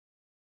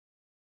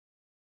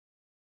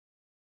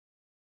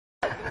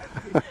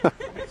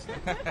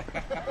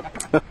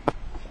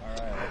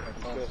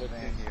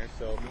Suzanne here.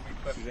 So,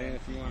 Suzanne,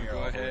 if you want to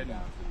go ahead and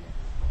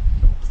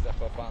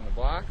step up on the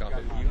block, I'll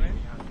put you in.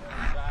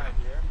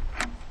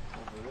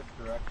 Over this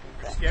direction.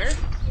 Are you scared?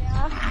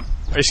 Yeah.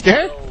 Are you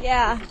scared?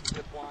 Yeah.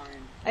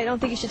 I don't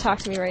think you should talk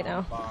to me right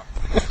now.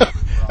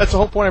 That's the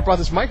whole point I brought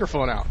this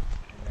microphone out.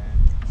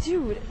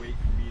 Dude,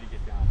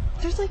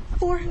 there's like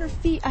 400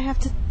 feet I have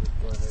to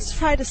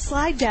try to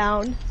slide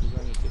down.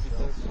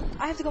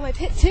 I have to go on my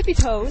tippy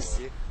toes.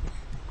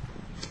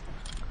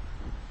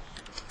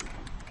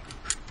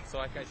 So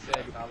like I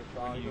said,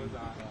 when you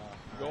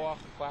go off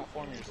the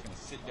platform, you're just going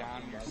to sit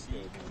down in your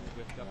seat,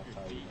 lift up your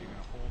feet, you're going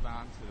to hold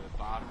on to the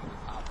bottom of the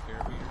top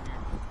fairway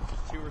here.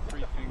 Just 2 or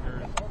 3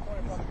 fingers, and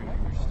this is going to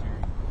be your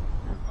steering.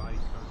 Your body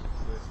starts to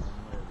twist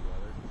one way or the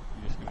other.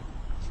 You're just going to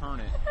turn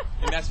it,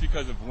 and that's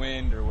because of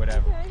wind or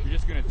whatever. Okay. You're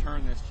just going to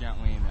turn this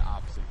gently in the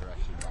opposite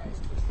direction.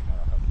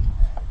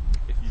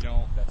 If you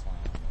don't, that's fine.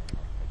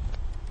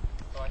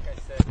 So like I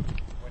said,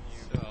 when you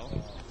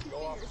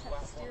go off the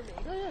platform,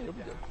 Yeah, you'll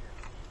be good.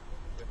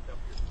 lift up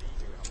your feet,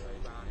 you're going to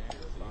hold on to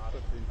the bottom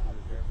of the top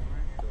fairway.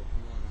 So if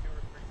you want to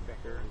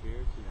turn here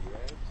to the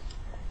edge,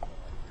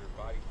 your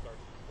body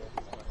starts to twist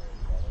one way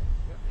or the other.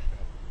 You're just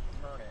going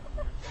to turn it.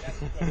 That's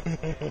because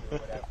of wind or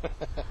whatever.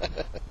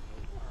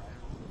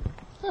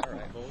 All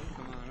right, Holden,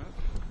 come on up.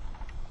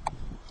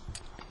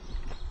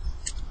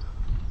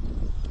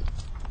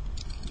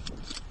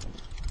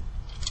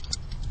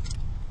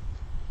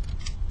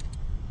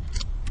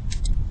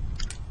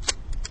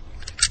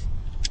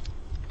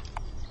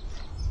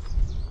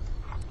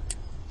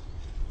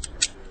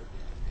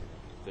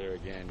 There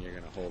again, you're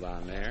going to hold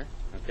on there,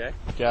 okay?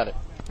 Got it.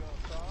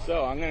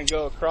 So I'm going to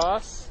go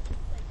across.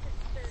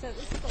 So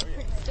this is like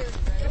pretty sturdy,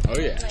 right? Oh,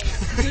 yeah. Like,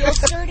 real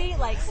sturdy?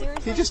 Like,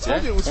 seriously? He just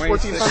told you it was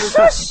 26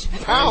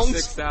 1,400 pounds.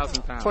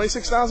 26,000 pounds.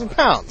 26,000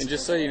 pounds. And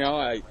just so you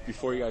know,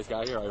 before you guys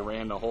got here, I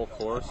ran the whole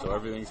course, so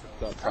everything's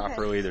hooked up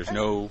properly. Okay. There's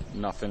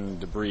nothing,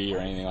 debris or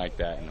anything like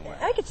that in the way.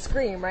 I could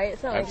scream, right?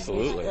 It's not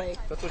Absolutely. like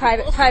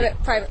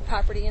private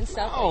property and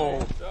stuff.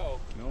 Oh.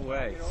 No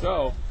way.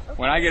 So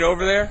when I get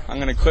over there,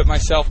 I'm going to clip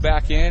myself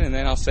back in, and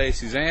then I'll say,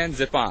 Suzanne,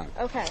 zip on.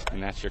 Okay.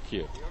 And that's your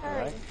cue. All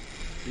right.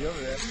 See you over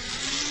there.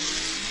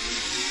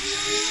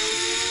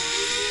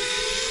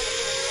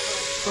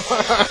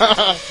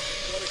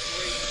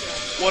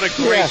 What a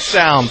great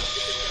sound.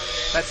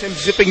 That's him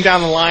zipping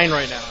down the line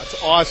right now.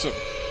 That's awesome.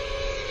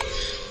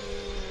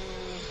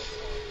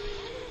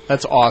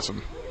 That's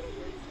awesome.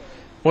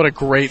 What a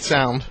great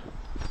sound.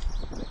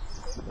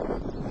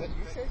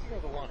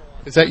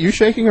 Is that you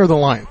shaking or the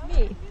line?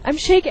 Me. I'm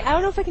shaking. I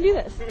don't know if I can do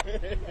this.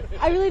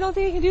 I really don't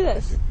think I can do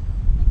this.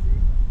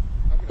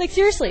 Like,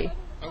 seriously.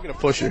 I'm going to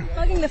push you. I'm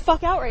bugging the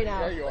fuck out right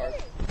now.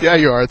 Yeah,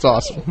 you are. It's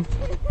awesome.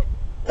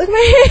 Look at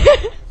my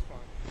hand.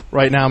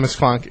 Right now, Miss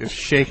Klonk is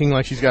shaking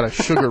like she's got a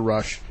sugar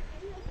rush.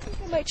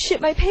 I might shit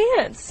my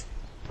pants.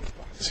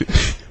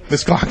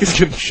 Miss Klonk is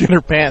going to shit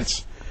her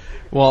pants.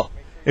 Well,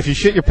 if you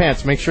shit your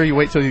pants, make sure you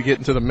wait till you get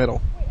into the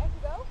middle. Wait,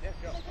 I can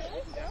go?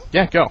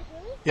 Yeah, go.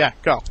 Yeah,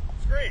 go.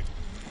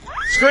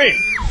 Scream!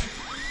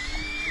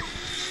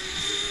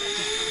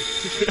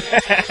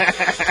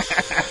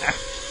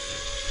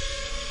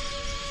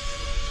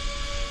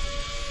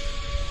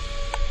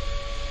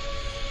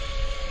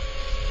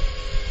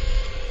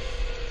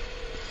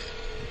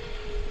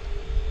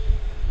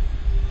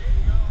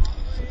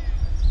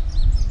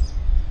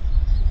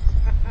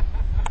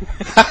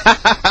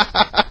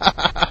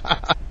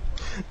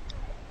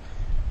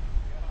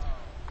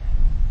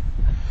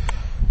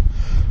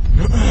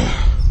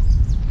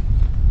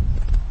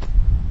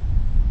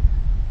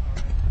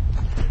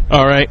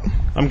 All right,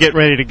 I'm getting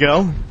ready to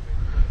go.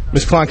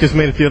 Miss Klonk has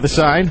made it to the other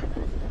side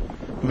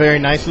very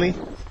nicely.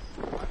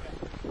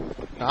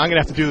 Now, I'm going to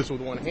have to do this with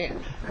one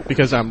hand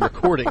because I'm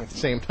recording at the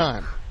same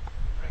time,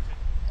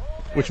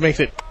 which makes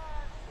it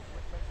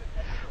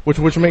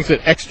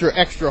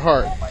extra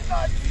hard.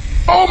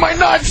 Oh, my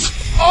nuts!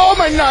 Oh,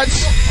 my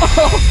nuts!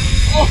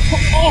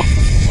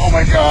 Oh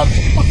my God!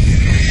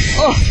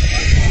 Oh,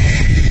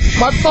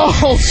 my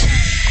balls!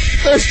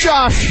 There's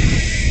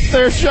Josh!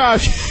 There's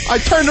Josh! I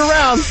turned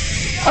around!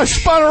 I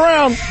spun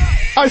around!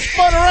 I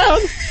spun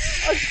around!